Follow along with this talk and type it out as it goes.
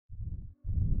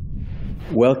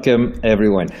Welcome,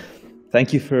 everyone.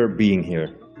 Thank you for being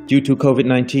here. Due to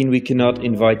COVID-19, we cannot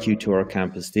invite you to our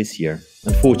campus this year,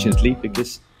 unfortunately,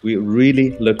 because we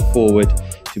really look forward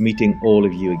to meeting all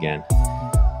of you again.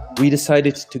 We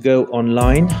decided to go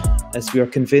online as we are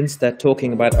convinced that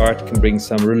talking about art can bring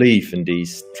some relief in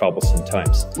these troublesome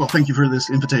times. Well, thank you for this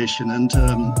invitation, and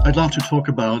I'd love to talk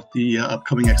about the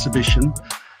upcoming exhibition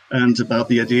and about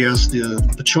the ideas,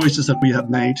 the choices that we have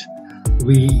made.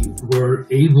 We were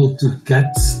able to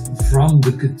get from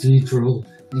the cathedral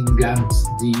in Ghent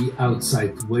the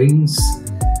outside wings,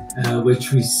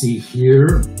 which we see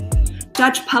here.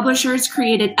 Dutch publishers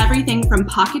created everything from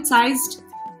pocket-sized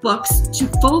books to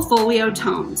full folio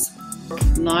tomes.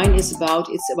 9 is about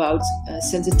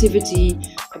sensitivity,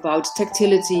 about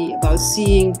tactility, about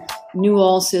seeing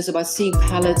nuances, about seeing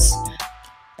palettes.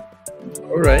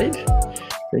 All right.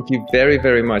 Thank you very,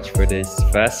 very much for this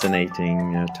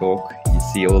fascinating talk. You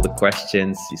see all the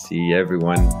questions, you see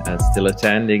everyone still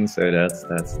attending, so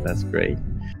that's great.